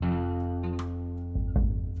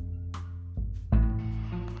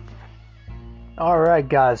Alright,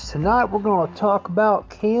 guys, tonight we're going to talk about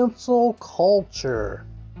cancel culture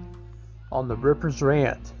on the Ripper's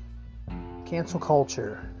Rant. Cancel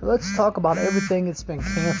culture. Let's talk about everything that's been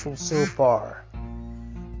canceled so far.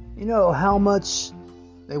 You know how much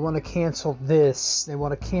they want to cancel this, they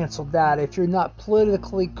want to cancel that. If you're not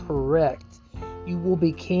politically correct, you will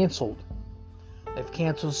be canceled. They've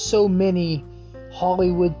canceled so many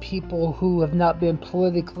Hollywood people who have not been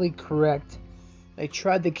politically correct. They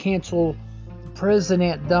tried to cancel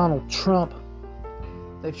President Donald Trump.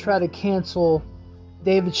 They've tried to cancel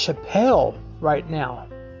David Chappelle right now.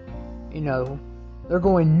 You know, they're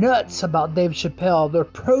going nuts about David Chappelle. They're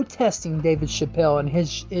protesting David Chappelle and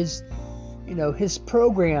his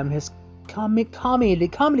program, his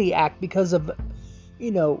comedy act, because of,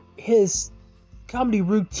 his comedy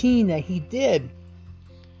routine that he did.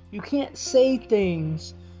 You can't say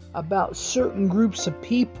things about certain groups of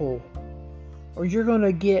people, or you're going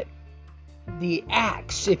to get the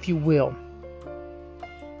axe, if you will.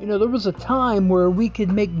 You know, there was a time where we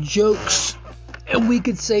could make jokes and we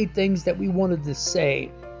could say things that we wanted to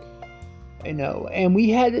say. And we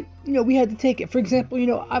had to take it. For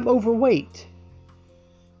example, I'm overweight.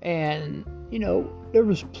 And, there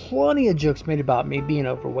was plenty of jokes made about me being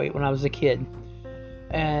overweight when I was a kid.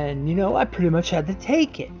 And, I pretty much had to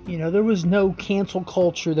take it. There was no cancel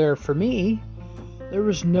culture there for me. There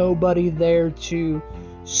was nobody there to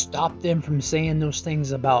stop them from saying those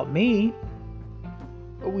things about me.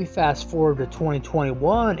 But we fast forward to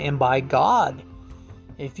 2021, and by God,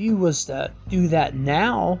 if you was to do that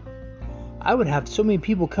now, I would have so many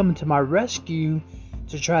people coming to my rescue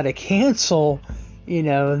to try to cancel,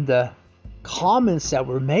 the comments that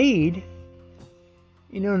were made.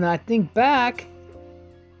 And I think back,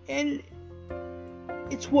 and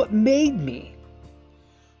it's what made me.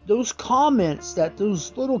 Those comments that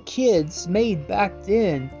those little kids made back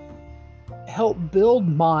then helped build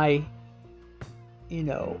my,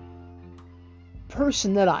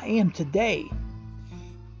 person that I am today.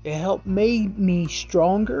 It helped made me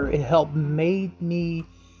stronger. It helped made me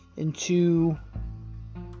into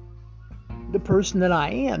the person that I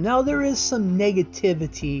am. Now, there is some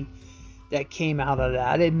negativity that came out of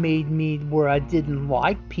that. It made me where I didn't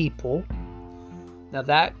like people. Now,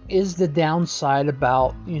 that is the downside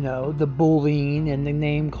about, the bullying and the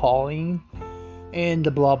name calling and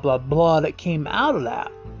the blah, blah, blah that came out of that.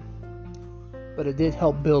 But it did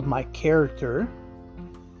help build my character.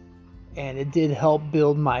 And it did help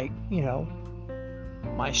build my,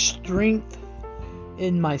 my strength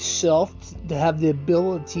in myself to have the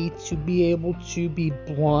ability to be able to be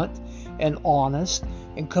blunt and honest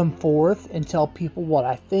and come forth and tell people what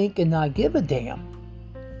I think and not give a damn.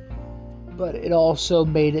 But it also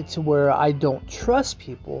made it to where I don't trust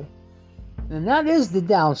people. And that is the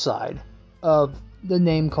downside of the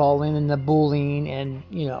name calling and the bullying and,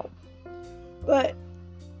 But,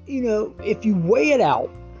 if you weigh it out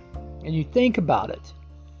and you think about it,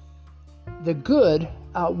 the good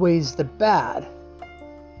outweighs the bad.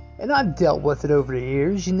 And I've dealt with it over the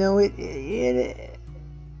years. It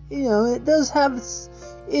does have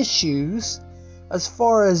issues as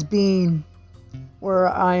far as being where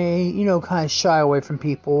I, kind of shy away from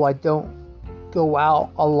people. I don't go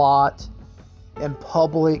out a lot in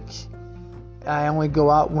public. I only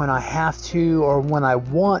go out when I have to or when I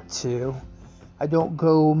want to. I don't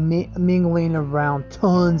go mingling around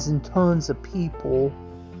tons and tons of people.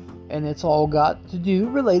 And it's all got to do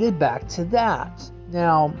related back to that.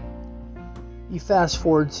 Now, you fast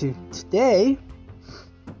forward to today,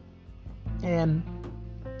 and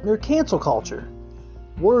there's cancel culture.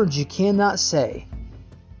 Words you cannot say.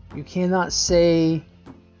 You cannot say,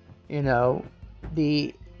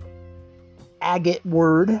 the agate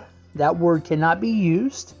word. That word cannot be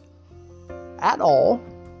used at all.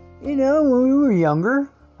 When we were younger,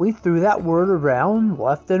 we threw that word around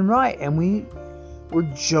left and right, and we were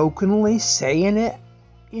jokingly saying it,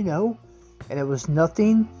 and it was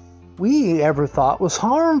nothing we ever thought was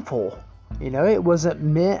harmful. It wasn't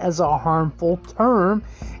meant as a harmful term.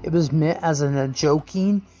 It was meant as in a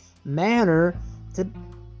joking manner to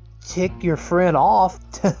tick your friend off,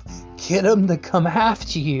 to get them to come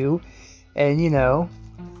after you. And, and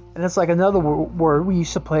it's like another word. We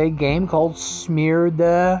used to play a game called Smear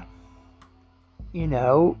the,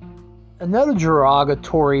 another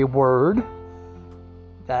derogatory word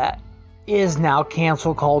that is now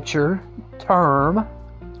cancel culture term,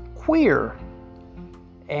 queer.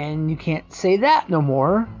 And you can't say that no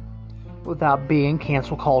more without being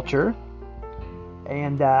cancel culture.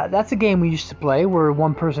 And that's a game we used to play where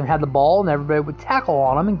one person had the ball and everybody would tackle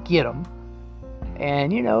on them and get them.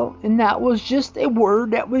 And, and that was just a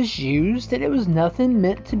word that was used, and it was nothing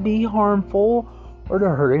meant to be harmful or to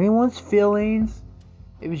hurt anyone's feelings.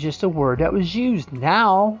 It was just a word that was used.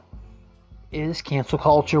 Now is cancel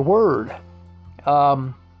culture word.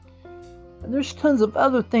 And there's tons of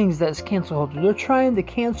other things that's cancel culture. They're trying to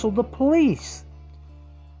cancel the police,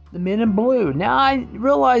 the men in blue. Now I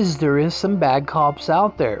realize there is some bad cops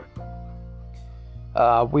out there.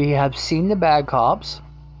 We have seen the bad cops.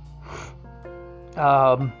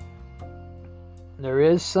 There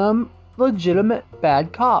is some legitimate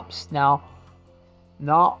bad cops. Now,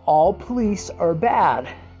 not all police are bad.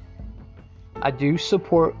 I do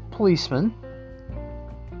support policemen.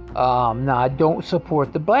 Now, I don't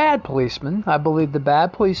support the bad policemen. I believe the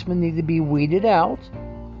bad policemen need to be weeded out.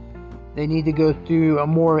 They need to go through a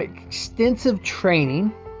more extensive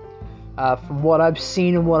training. From what I've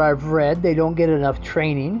seen and what I've read, they don't get enough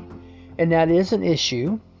training, and that is an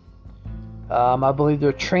issue. I believe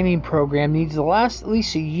their training program needs to last at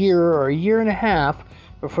least a year or a year and a half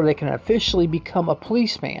before they can officially become a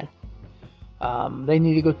policeman. They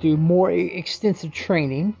need to go through more extensive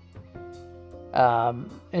training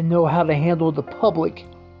and know how to handle the public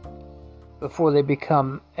before they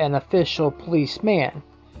become an official policeman.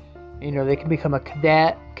 They can become a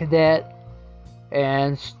cadet,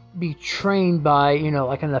 and be trained by,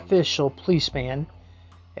 like an official policeman,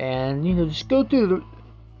 and, just go through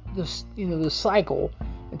the cycle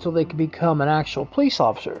until they can become an actual police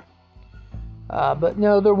officer. But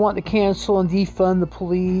no, they're wanting to cancel and defund the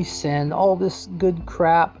police and all this good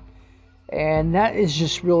crap, and that is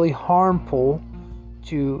just really harmful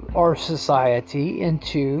to our society and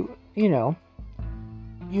to,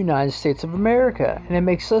 United States of America, and it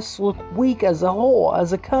makes us look weak as a whole,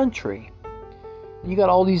 as a country. You got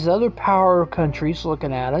all these other power countries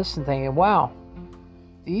looking at us and thinking, wow,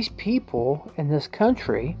 these people in this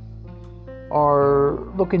country are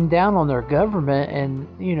looking down on their government, and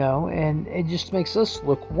and it just makes us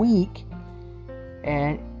look weak,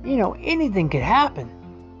 and anything could happen.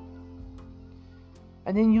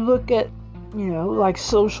 And then you look at like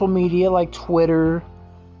social media like Twitter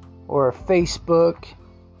or Facebook.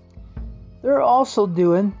 They're also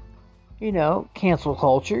doing cancel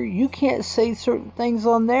culture. You can't say certain things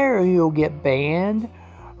on there or you'll get banned,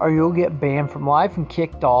 or you'll get banned from life and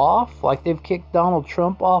kicked off. Like they've kicked Donald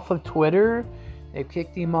Trump off of Twitter. They've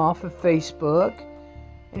kicked him off of Facebook.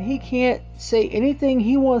 And he can't say anything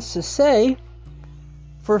he wants to say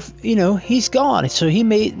for, he's gone. So he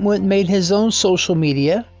made his own social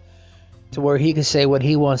media to where he can say what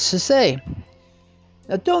he wants to say.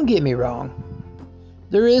 Now don't get me wrong.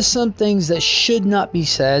 There is some things that should not be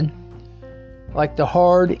said, like the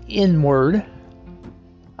hard N word.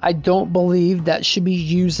 I don't believe that should be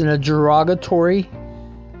used in a derogatory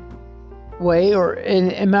way, or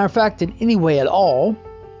in matter of fact, in any way at all.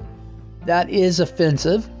 That is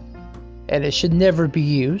offensive, and it should never be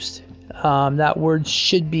used. That word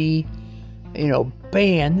should be,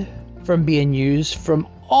 banned from being used from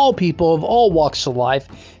all people of all walks of life,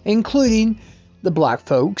 including the black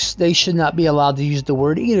folks. They should not be allowed to use the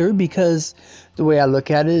word either, because the way I look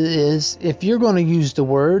at it is, if you're going to use the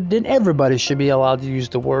word, then everybody should be allowed to use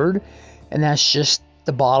the word, and that's just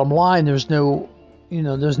the bottom line. There's no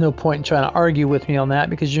point in trying to argue with me on that,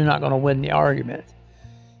 because you're not going to win the argument.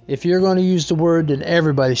 If you're going to use the word, then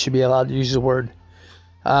everybody should be allowed to use the word.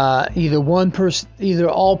 Either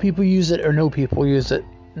all people use it or no people use it,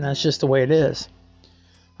 and that's just the way it is.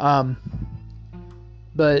 But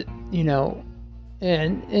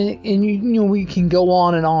and we can go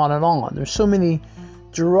on and on and on. There's so many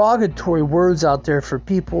derogatory words out there for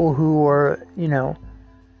people who are,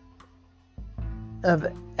 of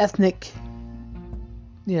ethnic,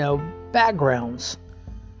 backgrounds.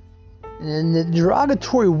 And the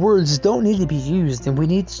derogatory words don't need to be used, and we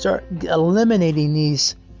need to start eliminating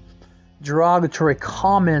these derogatory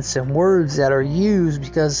comments and words that are used,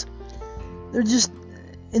 because they're just,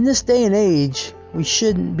 in this day and age, we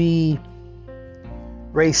shouldn't be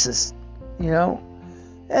racist,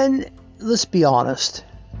 and let's be honest,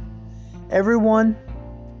 everyone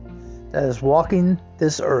that is walking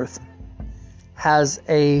this earth has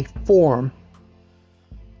a form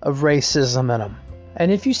of racism in them,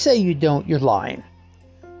 and if you say you don't, you're lying.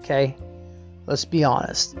 Okay, let's be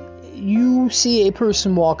honest. You see a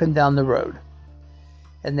person walking down the road,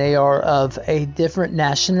 and they are of a different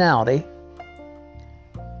nationality,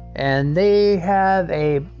 and they have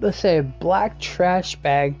let's say a black trash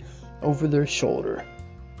bag over their shoulder,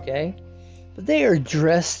 okay? But they are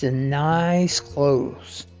dressed in nice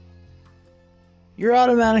clothes. You're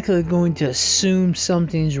automatically going to assume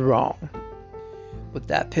something's wrong with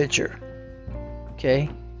that picture, okay?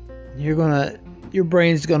 You're going to your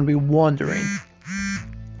brain's going to be wondering.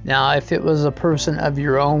 Now, if it was a person of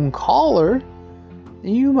your own color,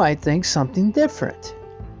 you might think something different.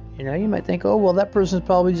 You know, you might think, oh, well, that person's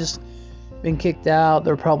probably just been kicked out.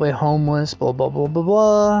 They're probably homeless, blah, blah, blah, blah,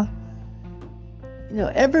 blah. You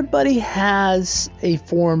know, everybody has a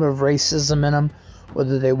form of racism in them,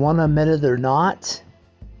 whether they want to admit it or not.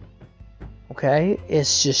 Okay?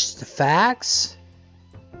 It's just the facts.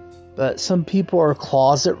 But some people are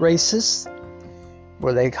closet racists,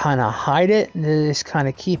 where they kind of hide it and they just kind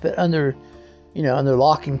of keep it under, you know, under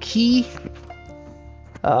lock and key.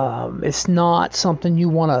 It's not something you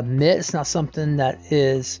want to admit. It's not something that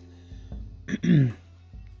is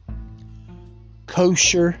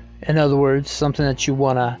kosher. In other words, something that you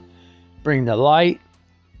want to bring to light.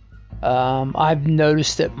 I've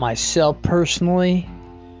noticed it myself personally.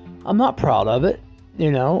 I'm not proud of it.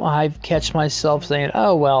 You know, I've catch myself saying,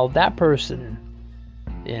 oh, well, that person,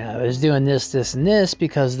 you know, is doing this, this, and this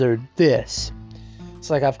because they're this. It's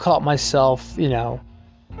like I've caught myself, you know,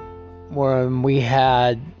 when we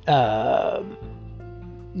had,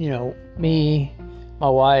 you know, me, my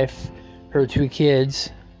wife, her 2 kids,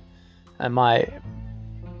 and my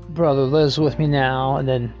brother lives with me now, and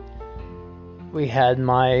then we had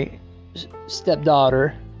my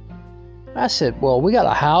stepdaughter. I said, well, we got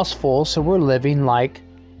a house full, so we're living like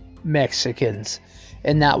Mexicans.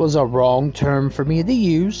 And that was a wrong term for me to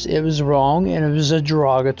use. It was wrong, and it was a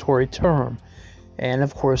derogatory term. And,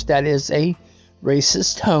 of course, that is a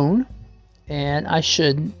racist tone, and I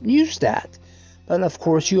shouldn't use that. But, of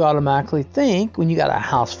course, you automatically think, when you got a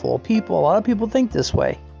house full of people, a lot of people think this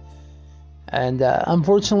way. And,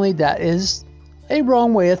 unfortunately, that is a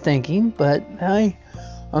wrong way of thinking, but,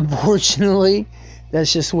 unfortunately,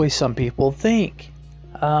 that's just the way some people think.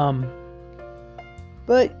 But,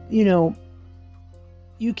 you know,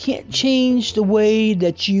 you can't change the way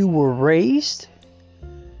that you were raised.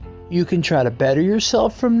 You can try to better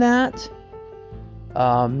yourself from that.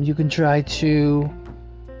 You can try to,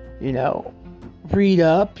 you know, read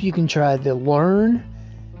up. You can try to learn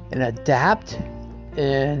and adapt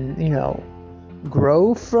and, you know,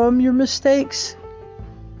 grow from your mistakes,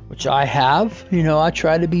 which I have. You know, I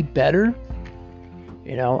try to be better.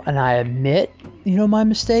 You know, and I admit, you know, my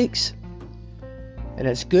mistakes. And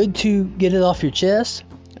it's good to get it off your chest.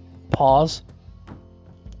 Pause.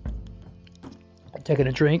 I'm taking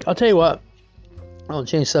a drink. I'll tell you what. I'll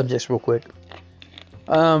change subjects real quick.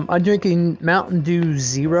 I'm drinking Mountain Dew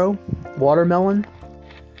Zero watermelon.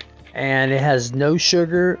 And it has no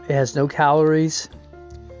sugar. It has no calories.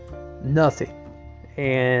 Nothing.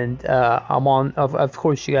 And I'm on, of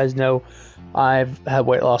course, you guys know I've had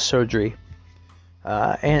weight loss surgery.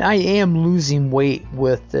 And I am losing weight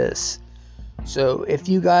with this. So if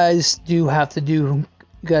you guys you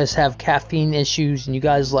guys have caffeine issues and you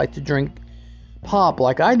guys like to drink pop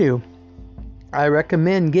like I do, I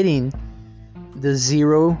recommend getting the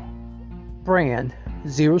Zero brand,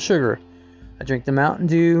 Zero Sugar. I drink the Mountain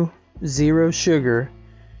Dew Zero Sugar,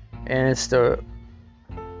 and it's the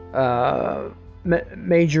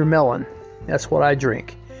Major Melon. That's what I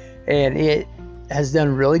drink. And it has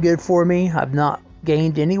done really good for me. I've not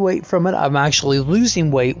gained any weight from it. I'm actually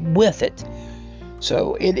losing weight with it.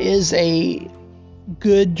 So it is a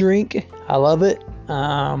good drink. I love it.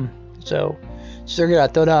 So figured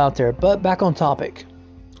I'd throw that out there. But back on topic.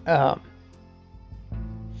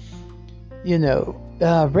 You know,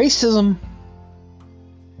 racism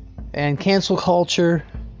and cancel culture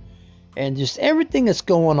and just everything that's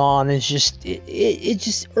going on is just it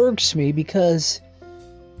just irks me, because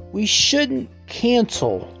we shouldn't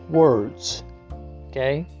cancel words.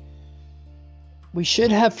 Okay? We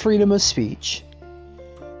should have freedom of speech.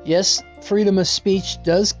 Yes, freedom of speech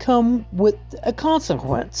does come with a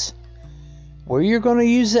consequence. Where you're going to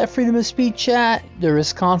use that freedom of speech at, there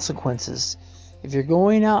is consequences. If you're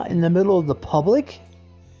going out in the middle of the public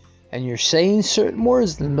and you're saying certain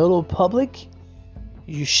words in the middle of public,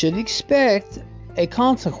 you should expect a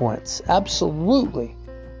consequence. Absolutely.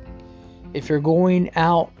 If you're going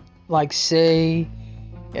out, like say,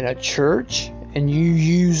 in a church, and you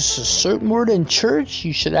use a certain word in church,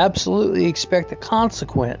 you should absolutely expect a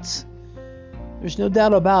consequence. There's no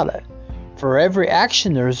doubt about it. For every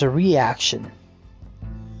action, there's a reaction.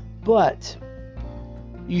 But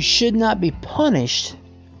you should not be punished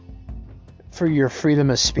for your freedom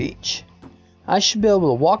of speech. I should be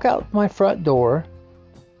able to walk out my front door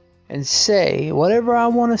and say whatever I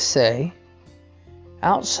want to say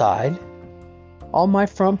outside on my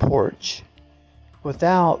front porch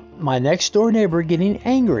without my next door neighbor getting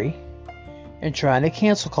angry and trying to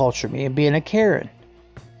cancel culture me and being a Karen.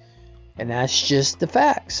 And that's just the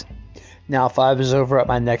facts. Now, if I was over at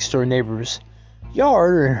my next door neighbor's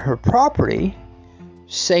yard or in her property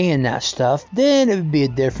saying that stuff, then it would be a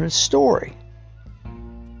different story.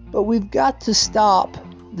 But we've got to stop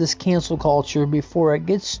this cancel culture before it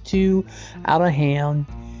gets too out of hand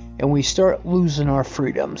and we start losing our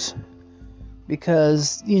freedoms.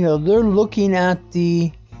 Because, they're looking at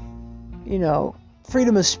the,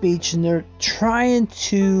 freedom of speech, and they're trying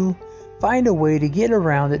to find a way to get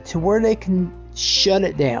around it to where they can shut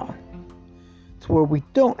it down. To where we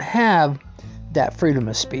don't have that freedom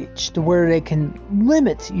of speech. To where they can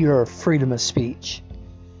limit your freedom of speech.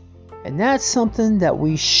 And that's something that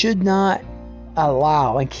we should not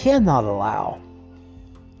allow and cannot allow.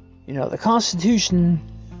 The Constitution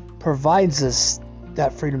provides us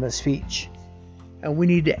that freedom of speech. And we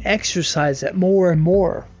need to exercise it more and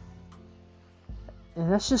more.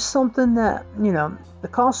 And that's just something that, the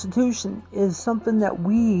Constitution is something that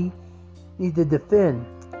we need to defend.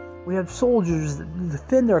 We have soldiers that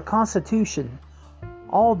defend our Constitution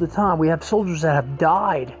all the time. We have soldiers that have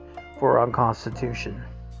died for our Constitution.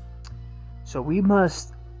 So we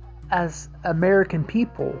must, as American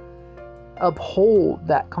people, uphold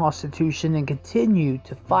that Constitution and continue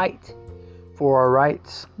to fight for our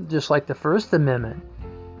rights. Just like the First Amendment.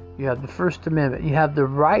 You have the First Amendment. You have the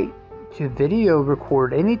right to video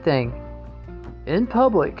record anything in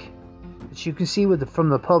public that you can see from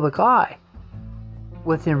the public eye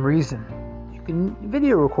within reason. You can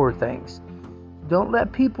video record things. Don't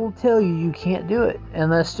let people tell you can't do it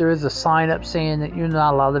unless there is a sign up saying that you're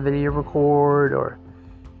not allowed to video record or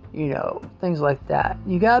things like that.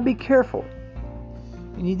 You gotta be careful.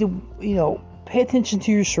 You need to pay attention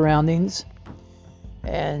to your surroundings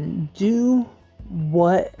and do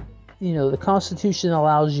what the Constitution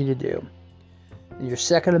allows you to do. Your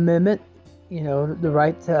Second Amendment, the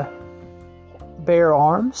right to bear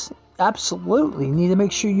arms, absolutely. You need to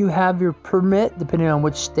make sure you have your permit depending on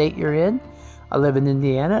which state you're in. I live in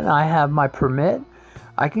Indiana and I have my permit.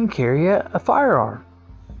 I can carry a firearm.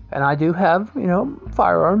 And I do have,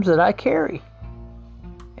 firearms that I carry.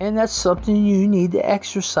 And that's something you need to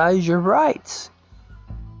exercise your rights.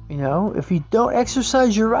 If you don't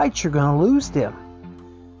exercise your rights, you're going to lose them.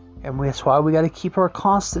 And that's why we got to keep our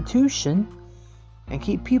Constitution and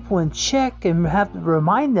keep people in check and have to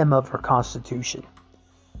remind them of our Constitution.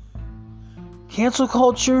 Cancel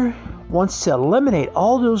culture wants to eliminate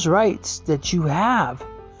all those rights that you have.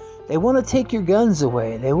 They want to take your guns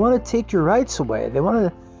away. They want to take your rights away. They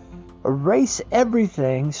want to erase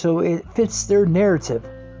everything so it fits their narrative.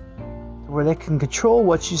 Where they can control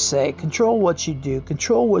what you say, control what you do,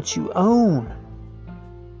 control what you own.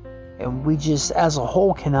 And we just, as a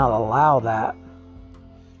whole, cannot allow that.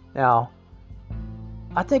 Now,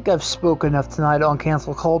 I think I've spoken enough tonight on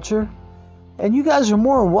cancel culture. And you guys are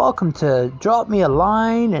more than welcome to drop me a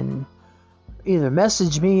line and either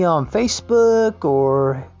message me on Facebook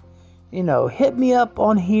or, hit me up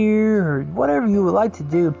on here or whatever you would like to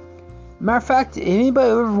do. Matter of fact, if anybody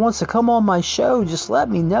ever wants to come on my show, just let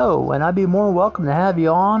me know, and I'd be more welcome to have you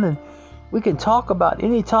on, and we can talk about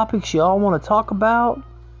any topics y'all want to talk about,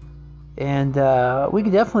 and we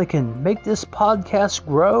definitely can make this podcast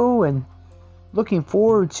grow, and looking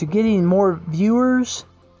forward to getting more viewers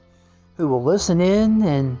who will listen in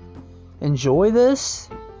and enjoy this,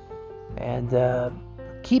 and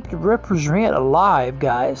keep the Rippers Rant alive,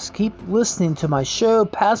 guys. Keep listening to my show,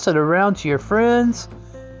 pass it around to your friends,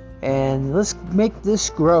 and let's make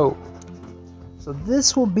this grow. So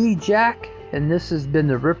this will be Jack, and this has been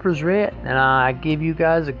the Rippers Rant, and I give you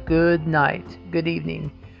guys a good night, good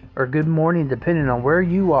evening, or good morning, depending on where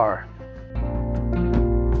you are.